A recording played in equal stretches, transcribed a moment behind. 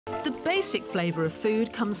basic flavour of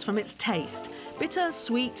food comes from its taste. Bitter,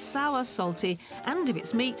 sweet, sour, salty, and if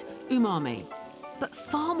it's meat, umami. But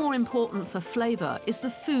far more important for flavour is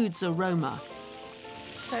the food's aroma.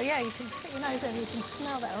 So yeah, you can stick your nose in, you can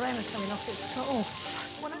smell that aroma coming off. It's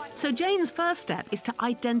oh. So Jane's first step is to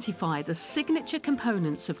identify the signature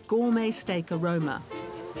components of gourmet steak aroma.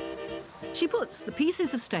 She puts the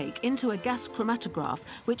pieces of steak into a gas chromatograph,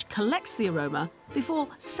 which collects the aroma before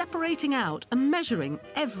separating out and measuring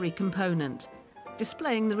every component,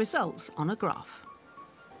 displaying the results on a graph.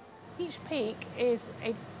 Each peak is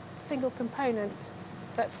a single component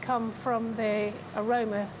that's come from the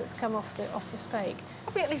aroma that's come off the steak.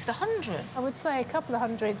 Probably at least 100. I would say a couple of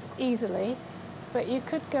hundred easily, but you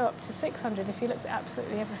could go up to 600 if you looked at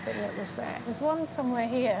absolutely everything that was there. There's one somewhere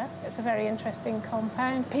here. It's a very interesting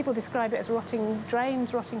compound. People describe it as rotting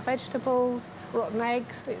drains, rotting vegetables, rotten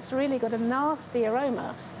eggs. It's really got a nasty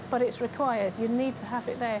aroma, but it's required. You need to have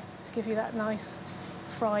it there to give you that nice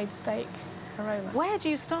fried steak aroma. Where do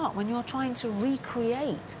you start when you're trying to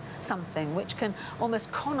recreate something which can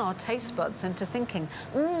almost con our taste buds into thinking,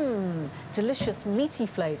 delicious meaty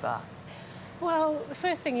flavour? Well, the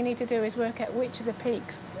first thing you need to do is work out which of the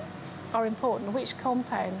peaks are important, which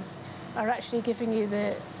compounds are actually giving you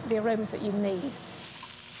the aromas that you need.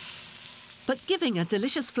 But giving a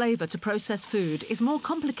delicious flavour to processed food is more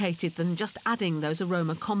complicated than just adding those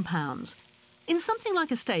aroma compounds. In something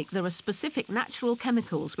like a steak, there are specific natural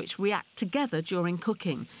chemicals which react together during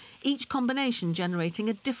cooking, each combination generating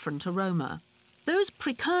a different aroma. Those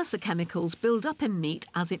precursor chemicals build up in meat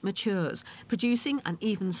as it matures, producing an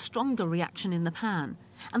even stronger reaction in the pan.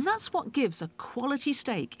 And that's what gives a quality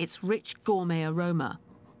steak its rich gourmet aroma.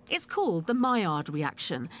 It's called the Maillard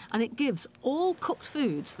reaction, and it gives all cooked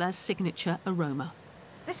foods their signature aroma.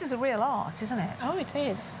 This is a real art, isn't it? Oh, it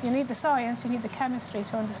is. You need the science, you need the chemistry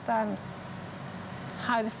to understand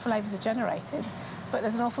how the flavours are generated, but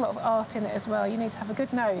there's an awful lot of art in it as well. You need to have a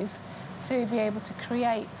good nose to be able to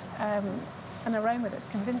create an aroma that's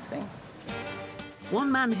convincing.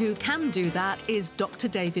 One man who can do that is Dr.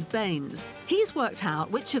 David Baines. He's worked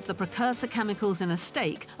out which of the precursor chemicals in a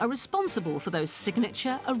steak are responsible for those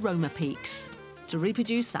signature aroma peaks. To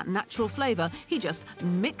reproduce that natural flavour, he just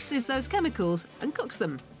mixes those chemicals and cooks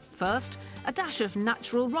them. First, a dash of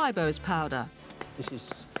natural ribose powder. This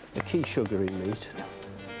is a key sugar in meat.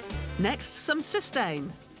 Next, some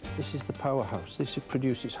cysteine. This is the powerhouse. This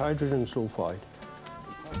produces hydrogen sulfide.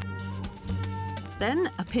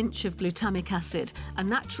 Then a pinch of glutamic acid, a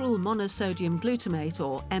natural monosodium glutamate,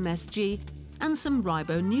 or MSG, and some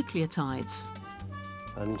ribonucleotides.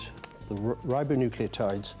 And the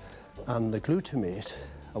ribonucleotides and the glutamate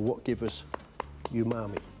are what give us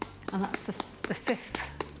umami. And that's the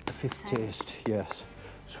fifth. The fifth taste, yes.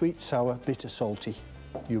 Sweet, sour, bitter, salty,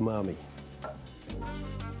 umami.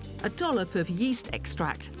 A dollop of yeast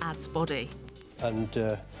extract adds body. And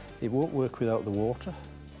it won't work without the water.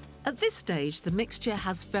 At this stage, the mixture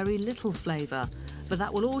has very little flavour, but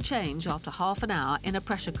that will all change after half an hour in a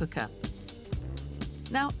pressure cooker.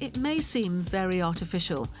 Now, it may seem very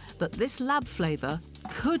artificial, but this lab flavour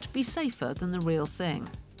could be safer than the real thing.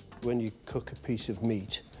 When you cook a piece of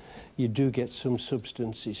meat, you do get some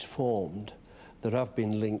substances formed that have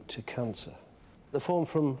been linked to cancer. They're formed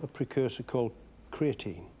from a precursor called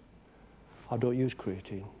creatine. I don't use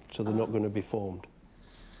creatine, so they're not going to be formed.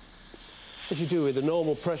 As you do with a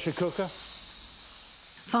normal pressure cooker.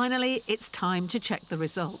 Finally, it's time to check the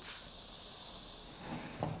results.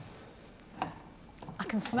 I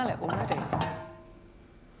can smell it already.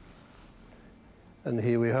 And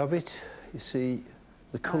here we have it. You see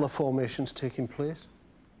the colour formations taking place.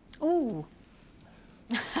 Ooh.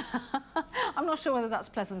 I'm not sure whether that's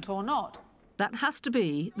pleasant or not. That has to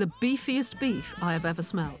be the beefiest beef I have ever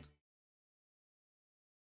smelt.